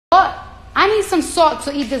some salt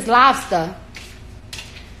to eat this lobster.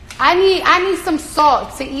 I need some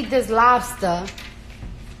salt to eat this lobster.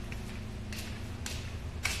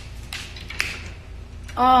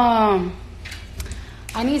 I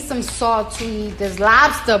need some salt to eat this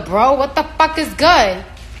lobster, bro. What the fuck is good?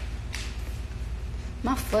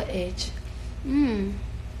 My foot itch.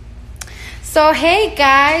 So, hey,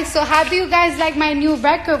 guys. So, how do you guys like my new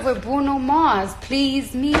record with Bruno Mars?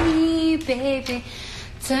 Please me, baby.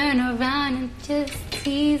 Turn around and just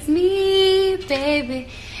tease me, baby.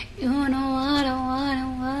 You know what I want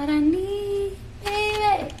and what I need,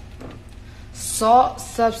 baby. Salt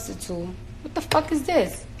substitute. What the fuck is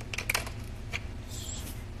this?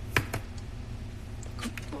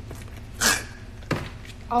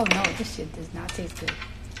 Oh no, this shit does not taste good.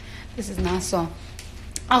 This is not salt.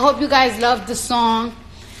 I hope you guys love the song.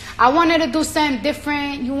 I wanted to do something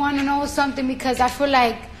different. You want to know something? Because I feel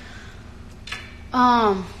like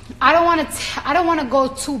I don't want to go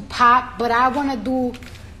too pop, but I want to do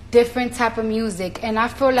different type of music. And I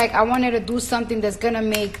feel like I wanted to do something that's going to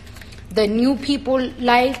make the new people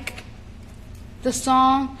like the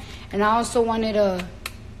song. And I also wanted to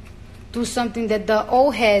do something that the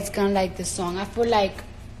old heads going to like the song. I feel like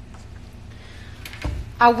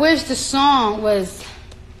I wish the song was,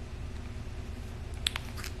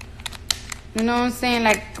 you know what I'm saying,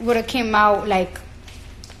 like would have came out like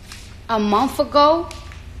a month ago.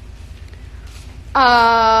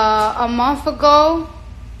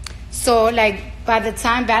 So like by the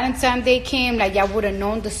time Valentine's Day came, like y'all would have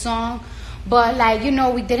known the song. But like, you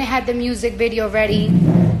know, we didn't have the music video ready.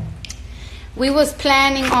 We was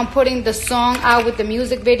planning on putting the song out with the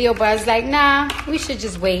music video, but I was like, nah, we should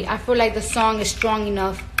just wait. I feel like the song is strong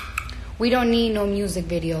enough. We don't need no music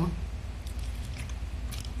video.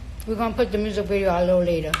 We're gonna put the music video out a little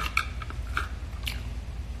later.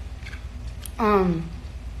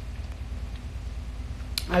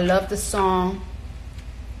 I love the song.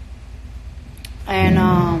 And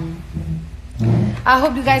I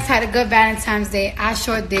hope you guys had a good Valentine's Day. I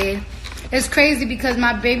sure did. It's crazy because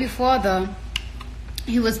my baby father,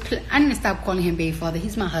 I need to stop calling him baby father.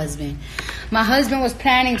 He's my husband. My husband was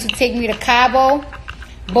planning to take me to Cabo,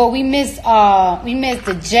 but we missed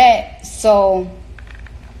the jet. So,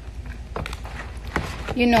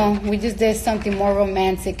 you know, we just did something more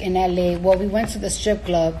romantic in LA. Well, we went to the strip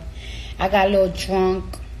club. I got a little drunk.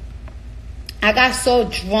 I got so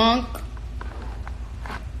drunk,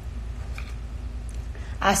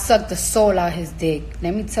 I sucked the soul out his dick.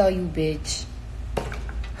 Let me tell you, bitch.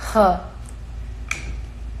 Huh.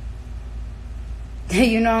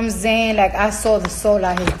 You know what I'm saying? Like, I saw the soul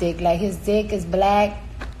out his dick. Like, his dick is black.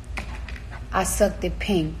 I sucked it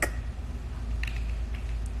pink.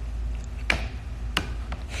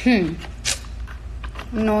 You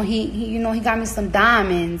know, he got me some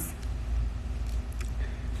diamonds.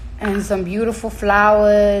 And some beautiful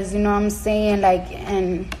flowers, you know what I'm saying? Like,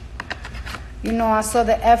 and, you know, I saw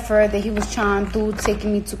the effort that he was trying to do,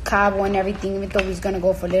 taking me to Cabo and everything, even though he was going to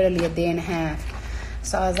go for literally a day and a half.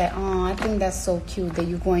 So I was like, oh, I think that's so cute that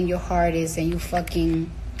you going your hardest and you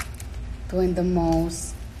fucking doing the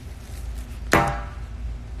most. So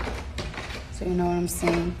you know what I'm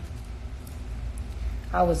saying?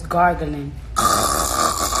 I was gargling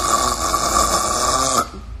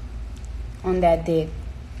on that dick.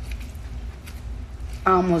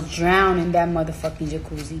 I almost drowned in that motherfucking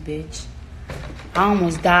jacuzzi, bitch. I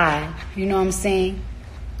almost died. You know what I'm saying?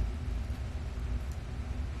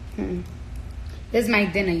 This is my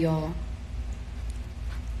dinner, y'all.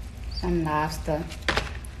 Some lobster.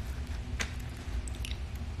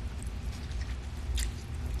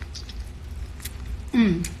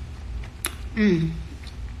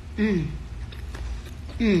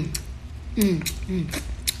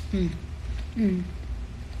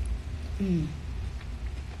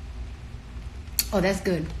 Oh, that's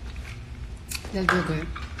good. That's real good.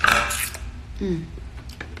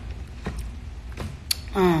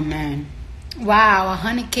 Oh, man. Wow,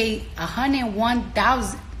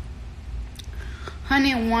 101,000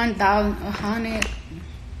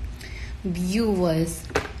 viewers.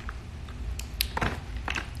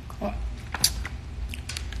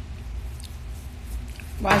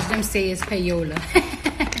 Watch them say it's payola.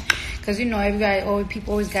 Because, you know,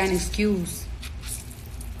 people always got an excuse.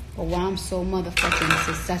 But why I'm so motherfucking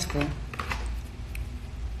successful.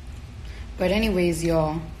 But anyways,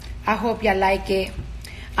 y'all, I hope y'all like it.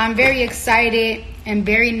 I'm very excited and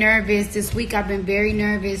very nervous. This week I've been very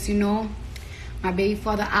nervous, you know. My baby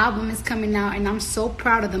father album is coming out and I'm so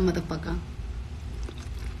proud of the motherfucker.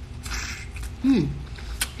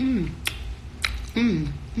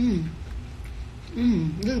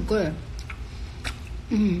 This is good.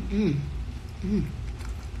 Mm.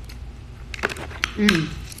 Mm.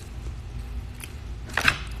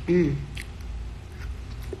 Mm.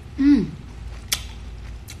 Mm.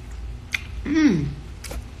 Mm.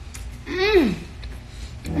 Mm.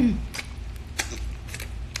 Mm.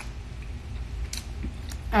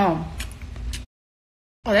 Oh.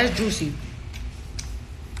 Oh, that's juicy.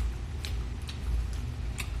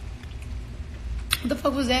 What the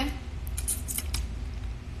fuck was that?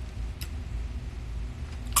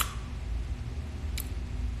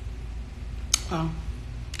 Oh.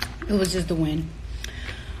 It was just the wind.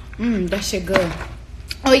 That shit good.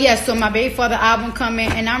 Oh yeah, so my baby father album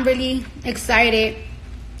coming, and I'm really excited.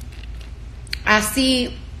 I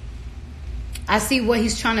see what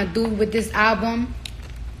he's trying to do with this album.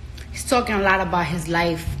 He's talking a lot about his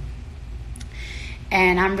life,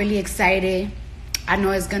 and I'm really excited. I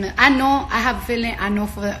know I have a feeling, I know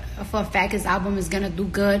for a fact his album is gonna do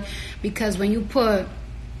good, because when you put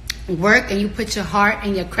work and you put your heart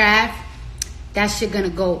and your craft, that shit gonna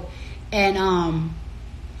go. And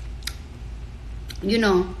you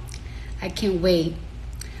know, I can't wait.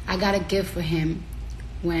 I got a gift for him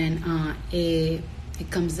when it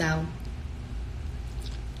comes out.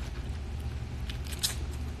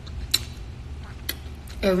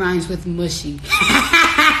 It rhymes with mushy.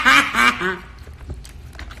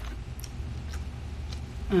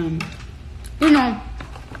 You know,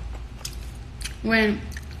 when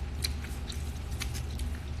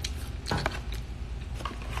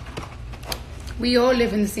we all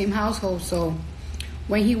live in the same household, so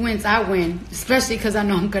when he wins, I win. Especially because I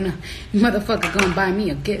know motherfucker gonna buy me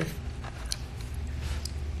a gift.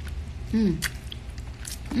 Mm.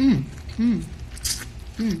 Mm. Mm.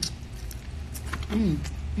 Mm. Mm.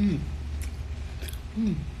 Mm.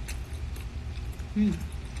 Mm. Mm.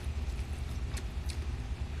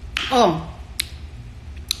 Oh,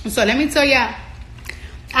 so let me tell y'all,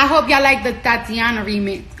 I hope y'all like the Tatiana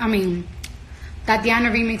remix. Tatiana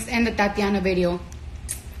remix and the Tatiana video.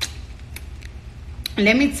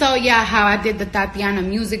 Let me tell y'all how I did the Tatiana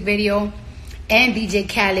music video and DJ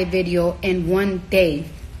Khaled video in one day.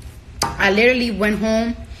 I literally went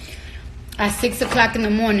home at 6 o'clock in the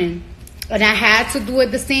morning, and I had to do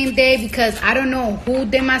it the same day because I don't know who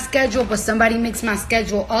did my schedule, but somebody mixed my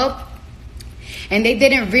schedule up, and they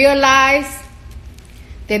didn't realize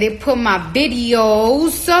that they put my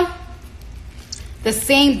videos the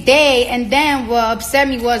same day. And then what upset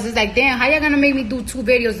me was, it's like, damn, how y'all gonna make me do 2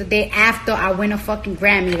 videos the day after I win a fucking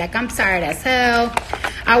Grammy? Like, I'm tired as hell.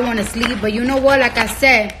 I want to sleep. But you know what? Like I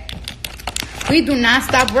said, we do not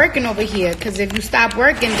stop working over here. Because if you stop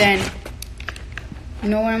working, then, you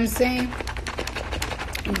know what I'm saying?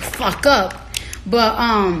 You fuck up. But,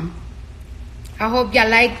 I hope y'all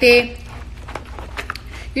liked it.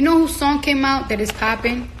 You know whose song came out that is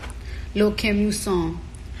popping? Lil' Kim, new song.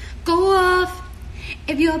 Go off.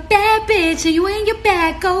 If you're a bad bitch and you ain't your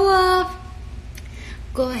bag, go off.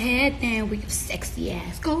 Go ahead then with your sexy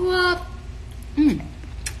ass. Go off.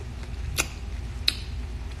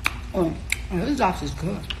 Oh, this lobster's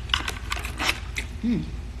good.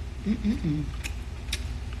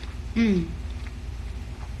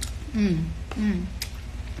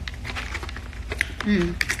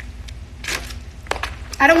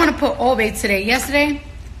 I don't want to put Obe today. Yesterday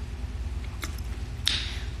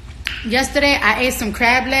I ate some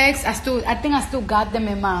crab legs. I think I still got them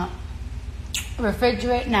in my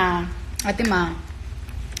refrigerator. Nah, I think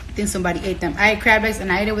somebody ate them. I ate crab legs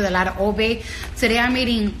and I ate it with a lot of Obe. Today I'm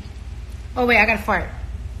eating. Oh wait, I gotta fart.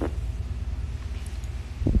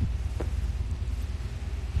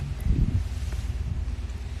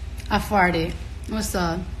 I farted. What's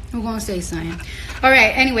up? Who gonna say something? All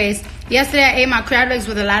right. Anyways, yesterday I ate my crab legs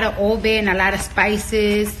with a lot of Obe and a lot of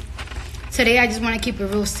spices. Today I just want to keep it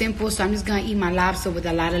real simple, so I'm just gonna eat my lobster with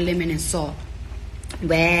a lot of lemon and salt.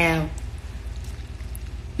 Wow.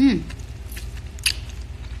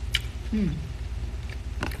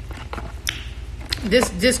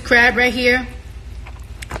 This crab right here,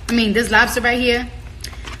 this lobster right here,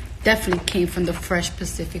 definitely came from the fresh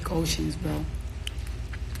Pacific Oceans, bro.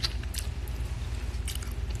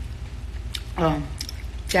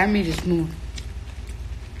 That meat is smooth.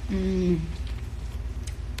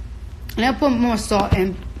 And I'll put more salt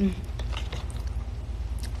in.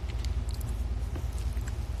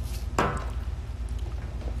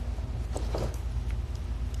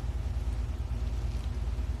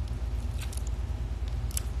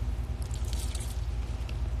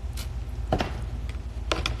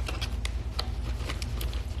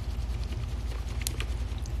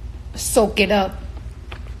 Soak it up.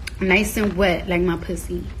 Nice and wet like my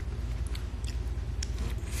pussy.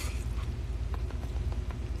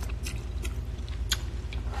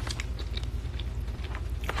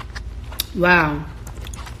 Wow.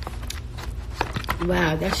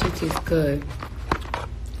 Wow, that shit tastes good.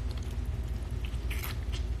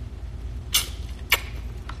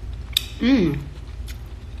 Mmm.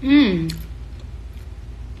 Mmm.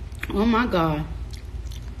 Oh my God.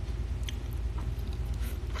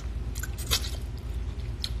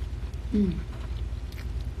 Mmm.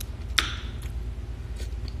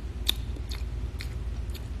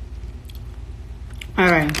 All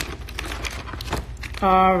right.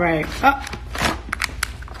 All right. Oh.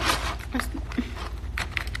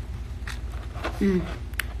 Mm.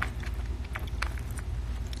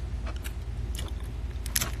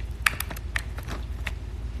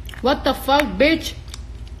 What the fuck, bitch?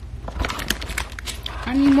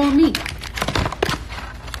 I need more meat.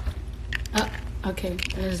 Okay,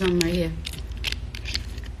 there's some right here.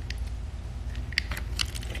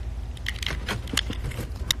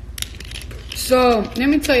 So, let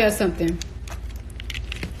me tell you something.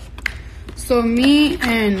 So, me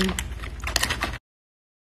and...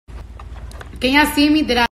 Can y'all see me?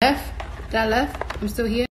 Did I left? I'm still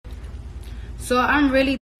here. So, I'm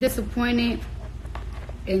really disappointed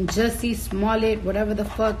in Jussie Smollett, whatever the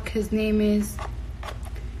fuck his name is.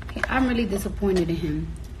 I'm really disappointed in him.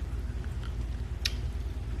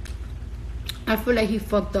 I feel like he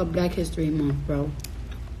fucked up Black History Month, bro.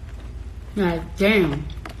 Like, damn.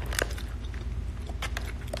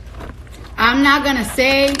 I'm not gonna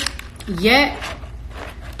say yet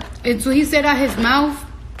until he said out his mouth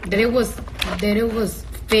that it was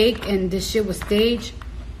fake and this shit was staged.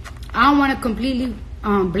 I don't want to completely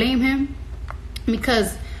blame him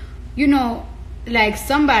because, you know, like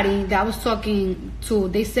somebody that I was talking to,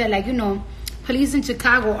 they said, like, you know, police in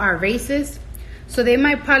Chicago are racist, so they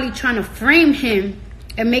might probably trying to frame him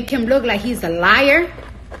and make him look like he's a liar.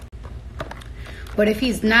 But if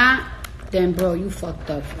he's not, then bro, you fucked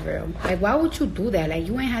up for real. Like, why would you do that? Like,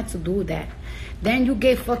 you ain't had to do that. Then you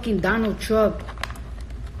gave fucking Donald Trump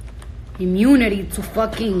immunity to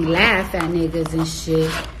fucking laugh at niggas and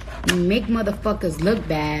shit. You make motherfuckers look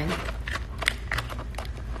bad.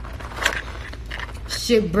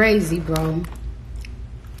 Shit brazy, bro.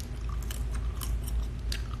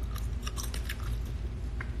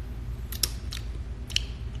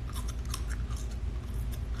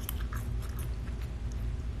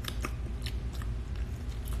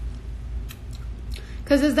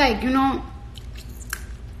 Cause it's like, you know,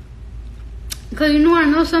 cause you know, I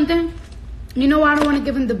know something. You know why I don't want to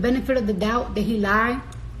give him the benefit of the doubt that he lied?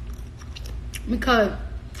 Because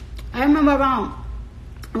I remember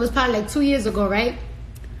it was probably like 2 years ago, right?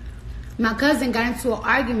 My cousin got into an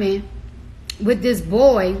argument with this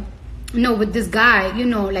boy, with this guy, you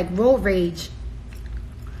know, like road rage.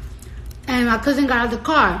 And my cousin got out of the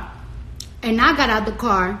car. And I got out of the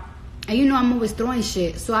car. And you know I'm always throwing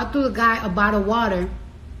shit. So I threw the guy a bottle of water.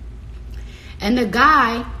 And the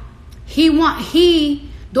guy, he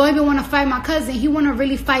don't even want to fight my cousin. He want to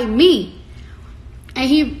really fight me.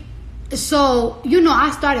 And so, you know,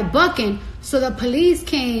 I started bucking. So the police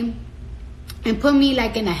came and put me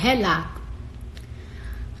like in a headlock.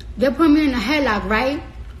 They put me in a headlock, right?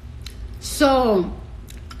 So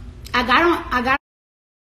I got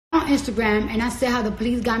on Instagram and I said how the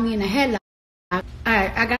police got me in a headlock. All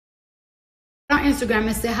right, I got on Instagram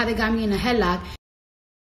and said how they got me in a headlock.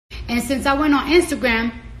 And since I went on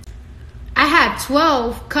Instagram, I had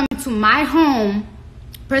 12 coming to my home,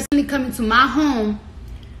 personally coming to my home,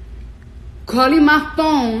 calling my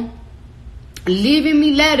phone, leaving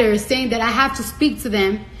me letters saying that I have to speak to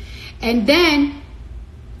them. And then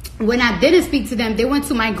when I didn't speak to them, they went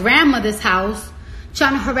to my grandmother's house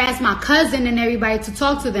trying to harass my cousin and everybody to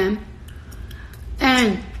talk to them.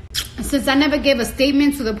 And since I never gave a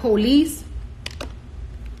statement to the police,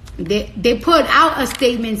 they put out a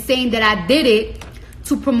statement saying that I did it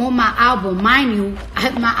to promote my album. Mind you,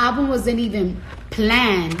 my album wasn't even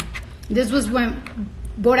planned. This was when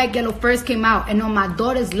Bodak Yellow first came out. And on my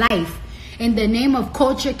daughter's life, in the name of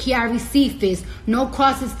culture, Kiari Cephas, no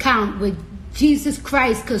crosses count. With Jesus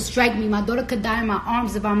Christ could strike me, my daughter could die in my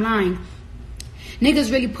arms if I'm lying.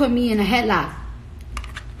 Niggas really put me in a headlock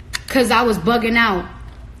because I was bugging out.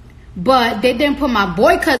 But they didn't put my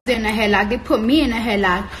boy cousin in a headlock. They put me in a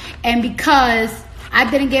headlock. And because I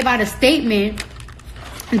didn't give out a statement,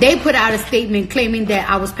 they put out a statement claiming that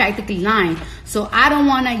I was practically lying. So I don't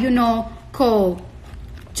want to, call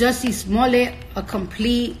Jussie Smollett a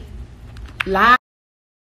complete lie.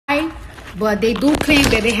 But they do claim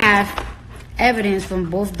that they have evidence from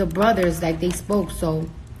both the brothers that they spoke. So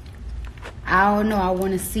I don't know. I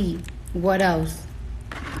want to see what else.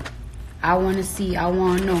 I want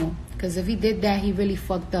to know. Because if he did that, he really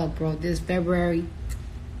fucked up, bro. This February.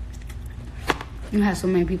 You have so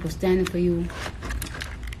many people standing for you.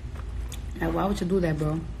 Like, why would you do that,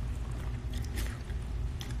 bro?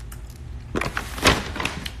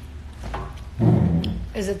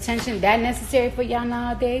 Is attention that necessary for y'all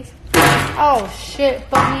nowadays? Oh, shit.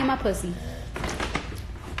 Fuck me and my pussy.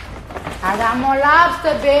 I got more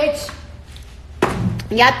lobster, bitch.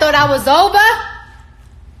 Y'all thought I was over?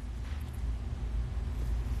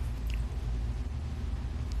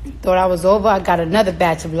 Thought I was over? I got another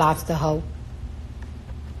batch of lobster, hoe.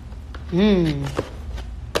 Mmm.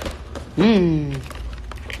 Mmm.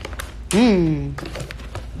 Mmm.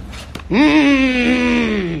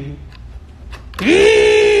 Mmm.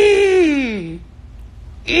 Mmm.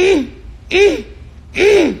 Mmm. Mmm.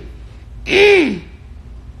 Mmm. Mmm.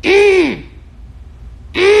 Mmm.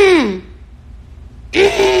 Mmm.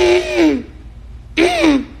 Mmm.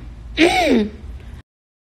 Mmm. Mmm.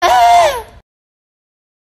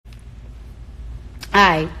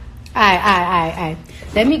 Alright.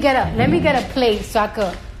 Let me get a plate so I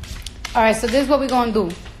could. Alright, so this is what we're gonna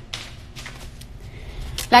do.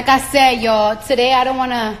 Like I said, y'all, today I don't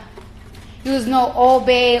wanna use no Old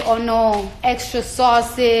Bay or no extra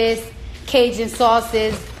sauces, Cajun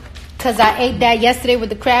sauces, cause I ate that yesterday with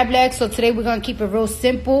the crab legs. So today we're gonna keep it real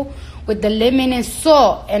simple with the lemon and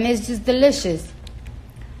salt, and it's just delicious.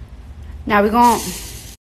 Now we're gonna.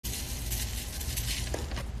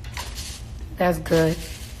 That's good.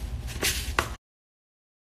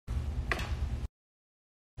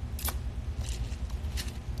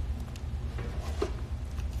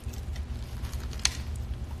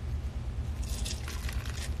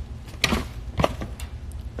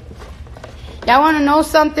 Y'all want to know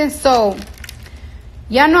something? So,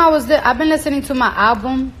 y'all know I've been listening to my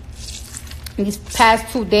album these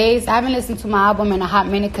past 2 days. I haven't listened to my album in a hot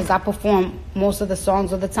minute because I perform most of the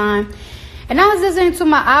songs all the time. And I was listening to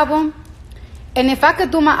my album. And if I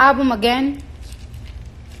could do my album again,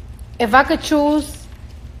 if I could choose,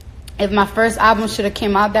 if my first album should have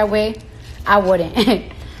came out that way, I wouldn't.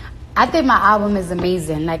 I think my album is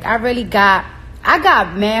amazing. Like, I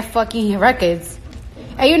got mad fucking records.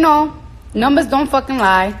 And you know, numbers don't fucking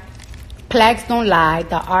lie. Plaques don't lie.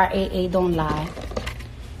 The RAA don't lie.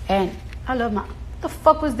 And I love what the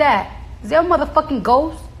fuck was that? Is there a motherfucking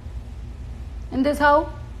ghost in this hoe?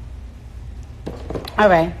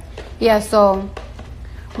 Alright. Yeah, so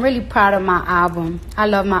I'm really proud of my album. I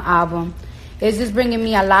love my album. It's just bringing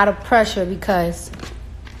me a lot of pressure because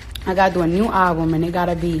I gotta do a new album and it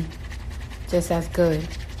gotta be just as good.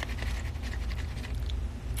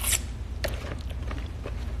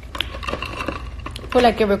 I feel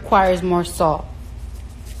like it requires more salt.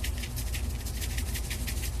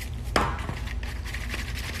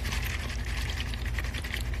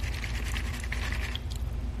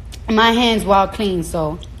 My hands wild clean,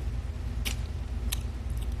 so.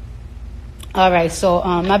 Alright, so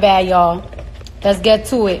my bad, y'all. Let's get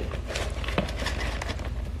to it.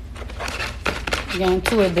 Get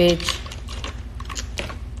into it, bitch.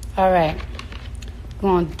 Alright.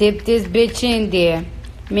 Gonna dip this bitch in there.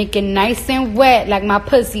 Make it nice and wet like my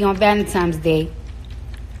pussy on Valentine's Day.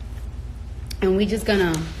 And we just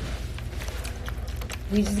gonna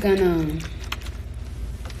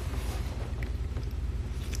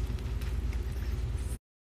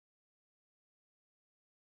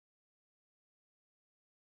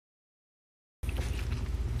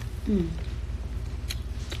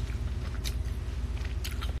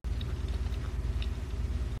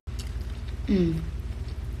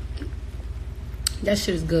That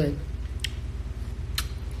shit is good.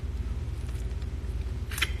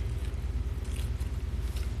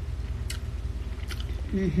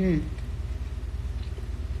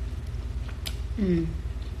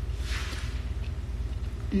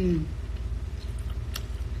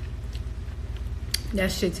 That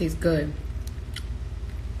shit tastes good.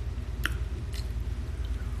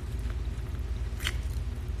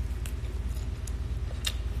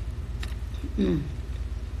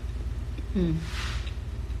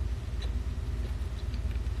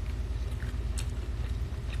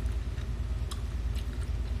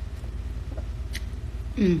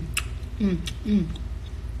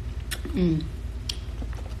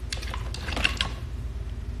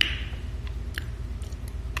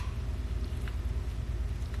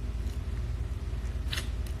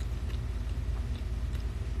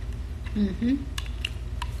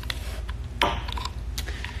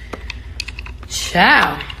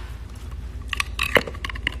 Ciao.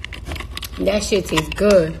 That shit tastes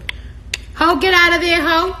good. Ho, get out of there,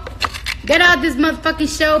 ho. Get out this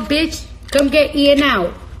motherfucking show, bitch. Come get eaten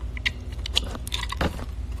out.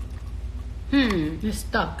 It's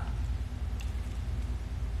stuck.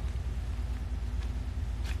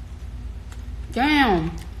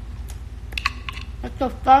 Damn. What the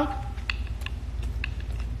fuck?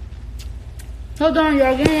 Hold on,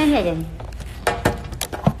 y'all. Give me a second.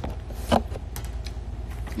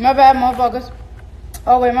 My bad, motherfuckers.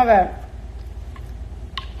 Oh, wait, my bad.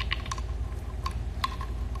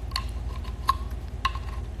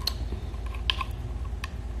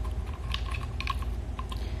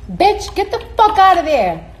 Bitch, get the fuck out of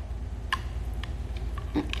there.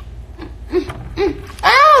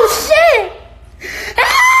 Oh, shit.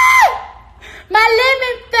 Ah! My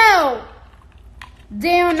lemon fell.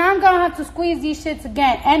 Damn, now I'm gonna have to squeeze these shits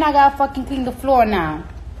again. And I gotta fucking clean the floor now.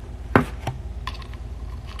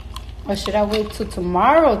 Or should I wait till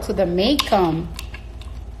tomorrow till the maid come?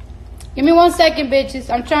 Give me 1 second, bitches.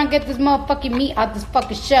 I'm trying to get this motherfucking meat out this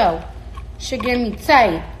fucking shell. Shit get me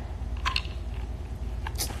tight.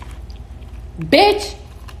 Bitch!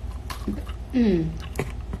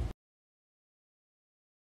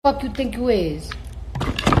 Fuck you think you is?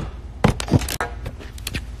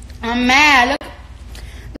 I'm mad. Look.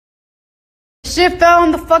 Shit fell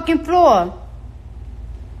on the fucking floor.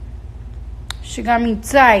 She got me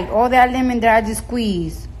tight. All that lemon that I just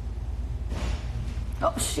squeezed.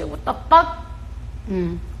 Oh shit, what the fuck?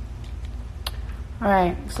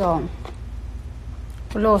 Alright, so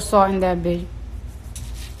put a little salt in that bitch.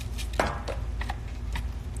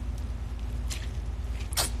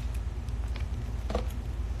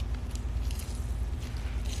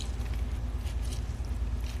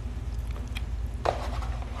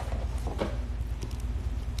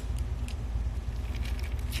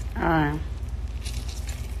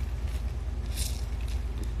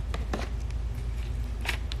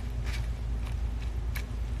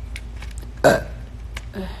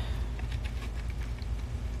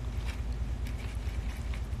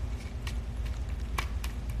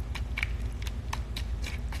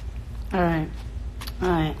 Alright.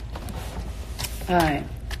 Alright.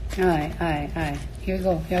 Here we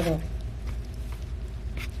go.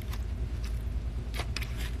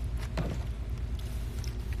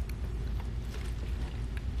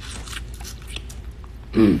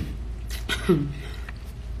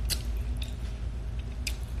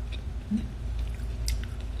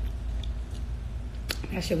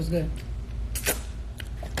 That shit was good.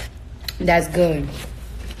 That's good.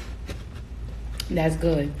 That's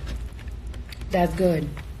good. That's good.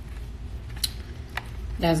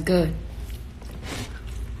 That's good.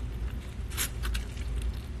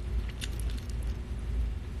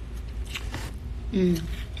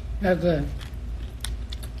 That's good.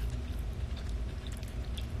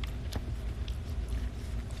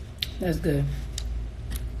 That's good.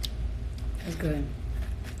 That's good.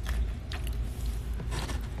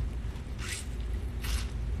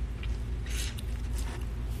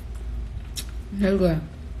 That's good.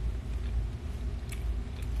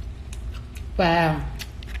 Wow.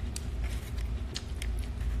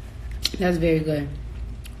 That's very good.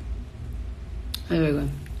 That's very good.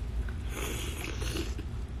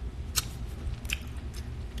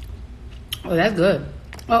 Oh, that's good.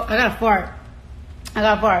 Oh, I got a fart.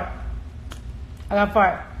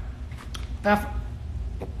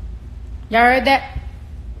 Y'all heard that?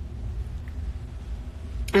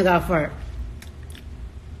 I got a fart.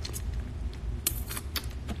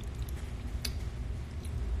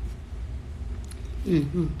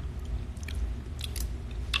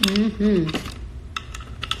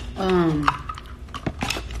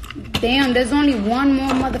 Damn, there's only one more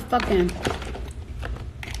motherfucking.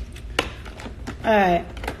 Alright.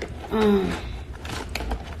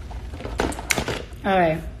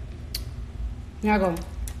 Alright. Here I go.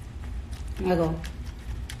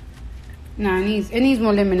 Nah, it needs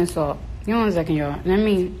more lemon and salt. Give me 1 second, y'all.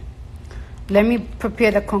 Let me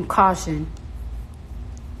prepare the concoction.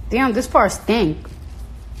 Damn, this fart stink.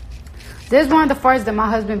 This is one of the farts that my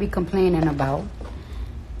husband be complaining about.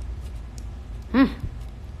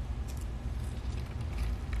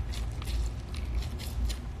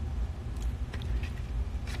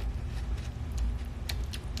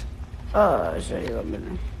 Oh, show you a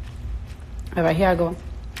minute. All right, here I go.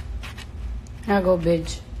 Here I go,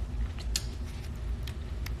 bitch.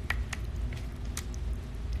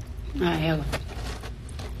 All right, here I go.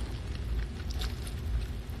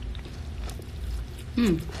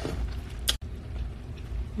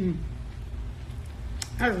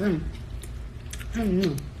 That's good.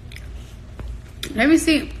 Let me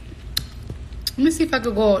see if I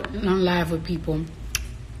could go on live with people.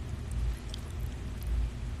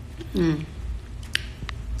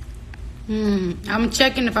 I'm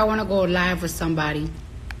checking if I want to go live with somebody.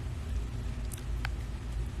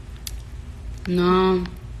 No.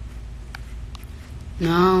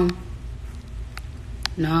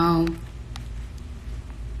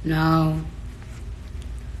 No.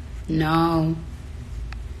 No.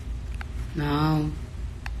 No.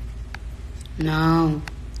 No.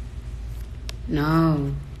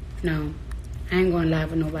 No. No. I ain't gonna lie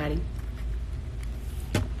with nobody.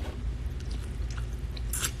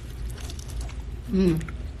 Mm.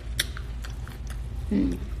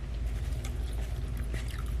 Mm.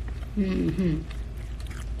 Mm-hmm.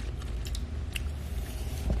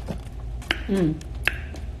 Mm.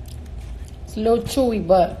 It's a little chewy,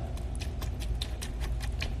 but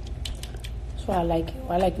that's why I like it.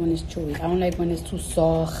 I like when it's chewy. I don't like when it's too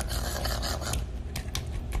soft.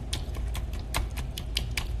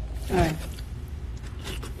 All right.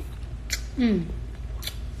 Mm.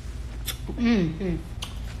 Mm. Mm.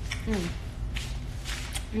 Mm.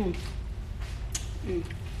 Mm. Mm. Mm.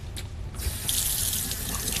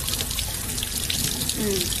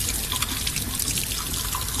 Mm.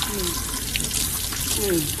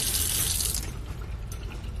 Mm.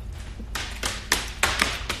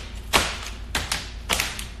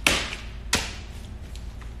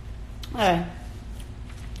 All right.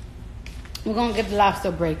 We're gonna get the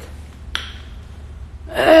lobster break.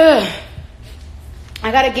 Ugh.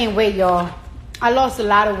 I gotta gain weight, y'all. I lost a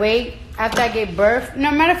lot of weight after I gave birth. No,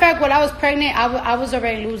 matter of fact, when I was pregnant, I was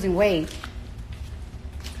already losing weight.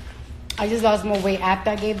 I just lost more weight after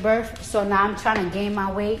I gave birth. So now I'm trying to gain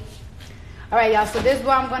my weight. All right, y'all. So this is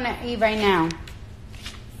what I'm going to eat right now.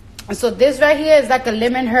 So this right here is like a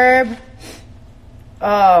lemon herb.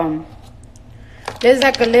 This is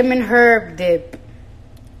like a lemon herb dip.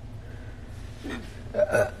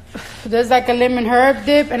 There's like a lemon herb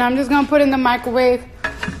dip. And I'm just going to put it in the microwave.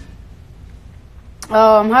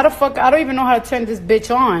 How the fuck? I don't even know how to turn this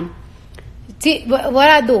bitch on. What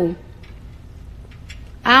I do?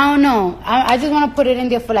 I don't know. I just want to put it in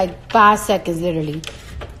there for like 5 seconds, literally.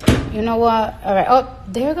 You know what? All right. Oh,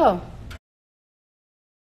 there you go.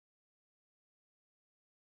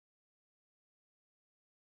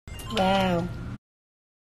 Wow.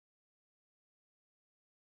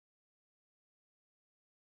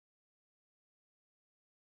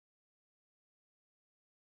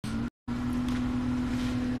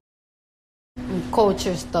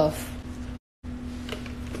 Culture stuff.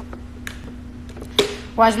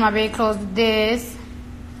 Watch my baby close this.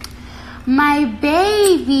 My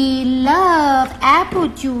baby love apple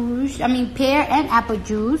juice. I mean pear and apple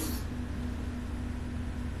juice.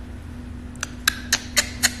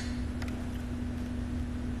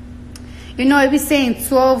 You know, if you're saying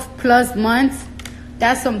 12 plus months,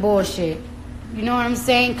 that's some bullshit. You know what I'm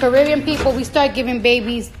saying? Caribbean people, we start giving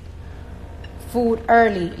babies food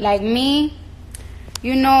early. Like me,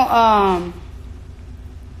 you know,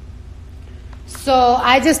 so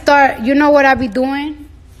I just start, you know what I be doing?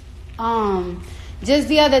 Just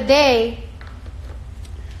the other day,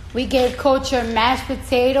 we gave Culture mashed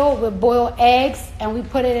potato with boiled eggs, and we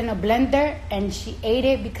put it in a blender, and she ate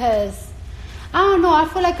it because, I don't know, I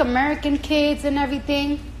feel like American kids and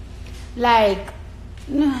everything, like,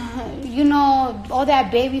 you know, all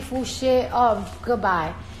that baby food shit, oh,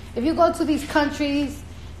 goodbye. If you go to these countries,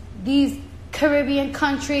 these Caribbean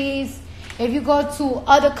countries, if you go to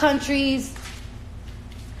other countries,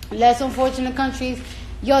 less unfortunate countries,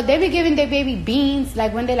 yo, they be giving their baby beans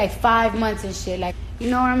like when they're like 5 months and shit. Like, you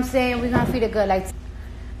know what I'm saying? We're gonna feed it good. Like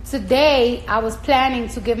today, I was planning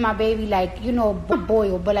to give my baby like, you know,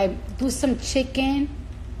 boil, but like do some chicken.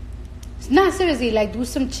 Not seriously, like do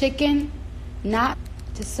some chicken, not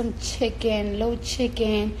just some chicken, low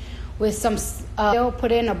chicken with some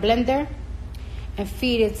put it in a blender and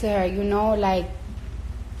feed it to her. You know, like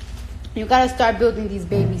you gotta start building these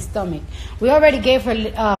babies' stomach. We already gave her,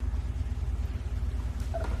 you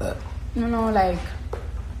know, like.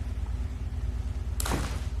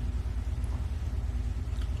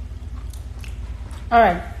 All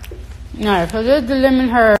right. So there's the lemon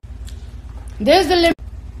herb. There's the lemon.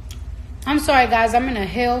 I'm sorry, guys. I'm in a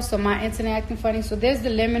hill, so my internet acting funny. So there's the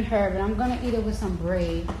lemon herb, and I'm gonna eat it with some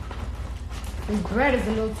bread. This bread is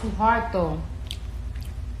a little too hard, though.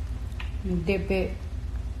 Dip it.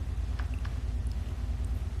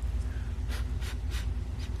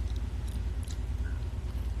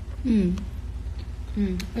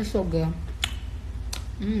 It's so good.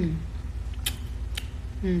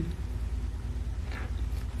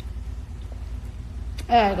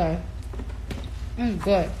 Alright, guys. It's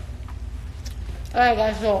good. Alright,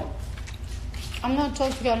 guys. So I'm gonna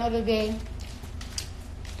talk to you another day.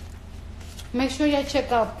 Make sure y'all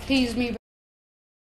check out Please Me.